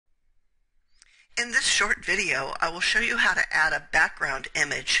In this short video, I will show you how to add a background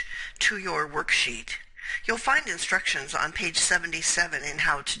image to your worksheet. You'll find instructions on page 77 in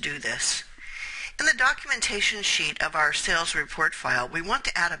how to do this. In the documentation sheet of our sales report file, we want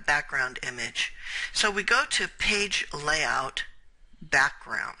to add a background image. So we go to Page Layout,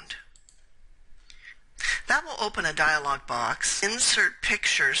 Background. That will open a dialog box, Insert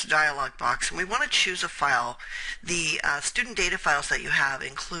Pictures dialog box, and we want to choose a file. The student data files that you have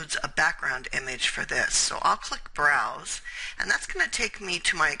includes a background image for this. So I'll click Browse, and that's going to take me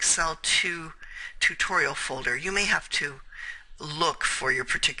to my Excel 2 tutorial folder. You may have to look for your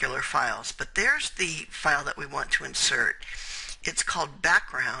particular files, but there's the file that we want to insert. It's called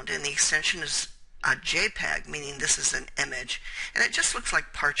Background, and the extension is a JPEG, meaning this is an image, and it just looks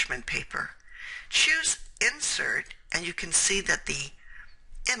like parchment paper. Choose Insert, and you can see that the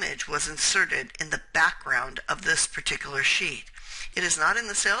image was inserted in the background of this particular sheet. It is not in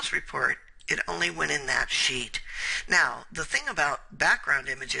the sales report. It only went in that sheet. Now, the thing about background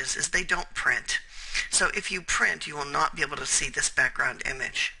images is they don't print. So if you print, you will not be able to see this background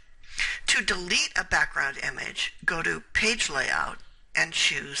image. To delete a background image, go to Page Layout and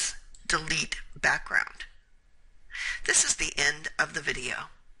choose Delete Background. This is the end of the video.